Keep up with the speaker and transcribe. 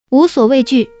无所畏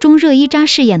惧中热依扎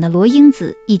饰演的罗英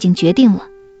子已经决定了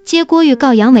接郭玉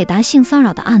告杨伟达性骚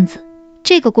扰的案子。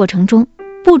这个过程中，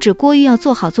不止郭玉要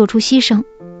做好做出牺牲，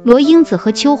罗英子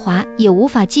和秋华也无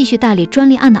法继续代理专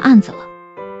利案的案子了。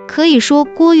可以说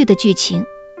郭玉的剧情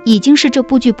已经是这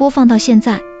部剧播放到现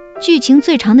在剧情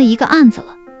最长的一个案子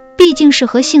了。毕竟是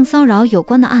和性骚扰有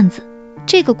关的案子，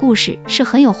这个故事是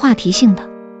很有话题性的。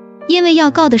因为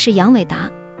要告的是杨伟达，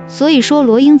所以说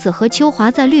罗英子和秋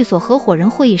华在律所合伙人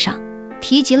会议上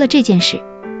提及了这件事。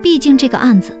毕竟这个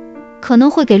案子可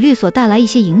能会给律所带来一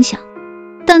些影响，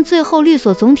但最后律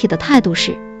所总体的态度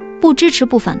是不支持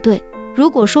不反对。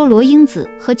如果说罗英子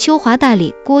和秋华代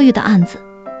理郭玉的案子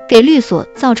给律所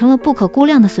造成了不可估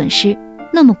量的损失，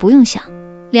那么不用想，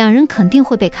两人肯定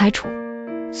会被开除。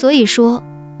所以说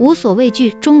无所畏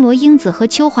惧中罗英子和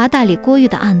秋华代理郭玉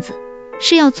的案子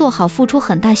是要做好付出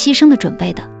很大牺牲的准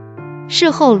备的。事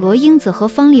后罗英子和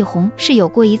方丽虹是有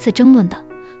过一次争论的，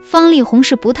方丽虹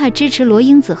是不太支持罗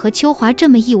英子和秋华这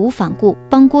么义无反顾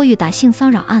帮郭玉打性骚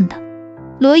扰案的。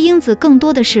罗英子更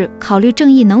多的是考虑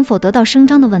正义能否得到伸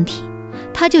张的问题，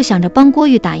他就想着帮郭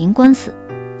玉打赢官司，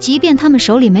即便他们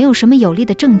手里没有什么有力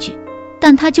的证据，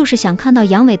但他就是想看到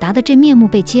杨伟达的真面目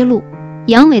被揭露，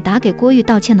杨伟达给郭玉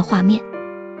道歉的画面。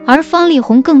而方丽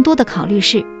虹更多的考虑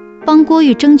是帮郭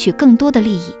玉争取更多的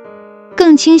利益，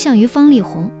更倾向于方丽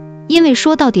虹，因为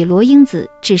说到底罗英子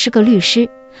只是个律师，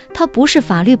她不是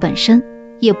法律本身，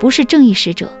也不是正义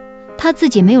使者，她自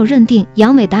己没有认定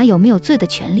杨伟达有没有罪的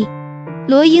权利。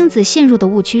罗英子陷入的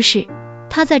误区是，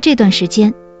她在这段时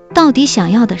间到底想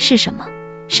要的是什么？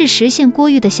是实现郭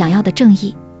玉的想要的正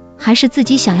义，还是自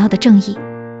己想要的正义？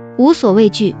无所畏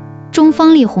惧中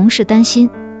方丽虹是担心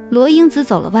罗英子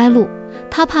走了歪路，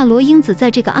他怕罗英子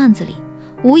在这个案子里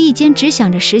无意间只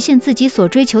想着实现自己所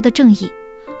追求的正义，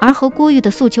而和郭玉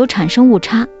的诉求产生误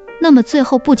差，那么最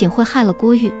后不仅会害了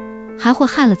郭玉，还会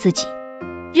害了自己。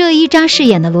热依扎饰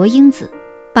演的罗英子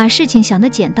把事情想得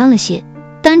简单了些，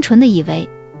单纯的以为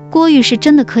郭玉是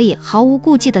真的可以毫无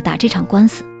顾忌的打这场官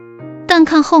司。但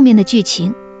看后面的剧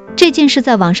情，这件事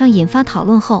在网上引发讨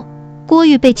论后，郭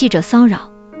玉被记者骚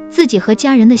扰，自己和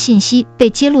家人的信息被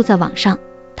揭露在网上，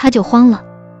他就慌了。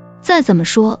再怎么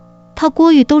说他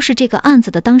郭玉都是这个案子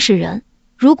的当事人，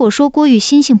如果说郭玉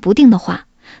心性不定的话，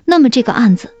那么这个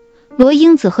案子罗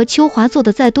英子和秋华做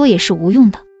的再多也是无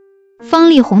用的。方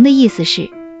丽虹的意思是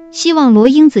希望罗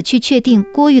英子去确定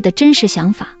郭玉的真实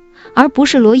想法，而不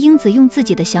是罗英子用自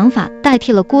己的想法代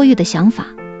替了郭玉的想法，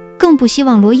更不希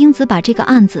望罗英子把这个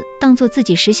案子当作自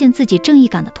己实现自己正义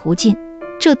感的途径，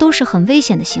这都是很危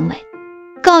险的行为。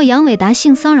告杨伟达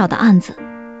性骚扰的案子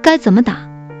该怎么打，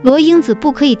罗英子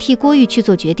不可以替郭玉去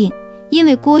做决定，因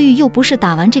为郭玉又不是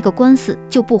打完这个官司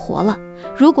就不活了。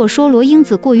如果说罗英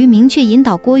子过于明确引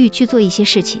导郭玉去做一些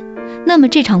事情，那么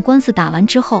这场官司打完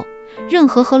之后，任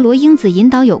何和罗英子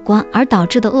引导有关而导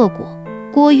致的恶果，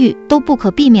郭玉都不可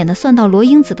避免地算到罗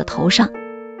英子的头上。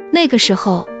那个时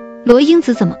候罗英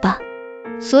子怎么办？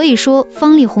所以说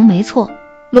方丽虹没错，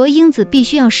罗英子必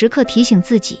须要时刻提醒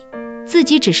自己，自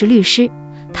己只是律师，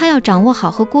她要掌握好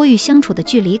和郭玉相处的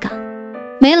距离感。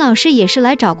梅老师也是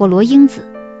来找过罗英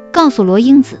子，告诉罗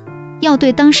英子要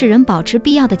对当事人保持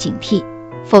必要的警惕，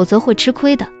否则会吃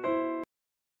亏的。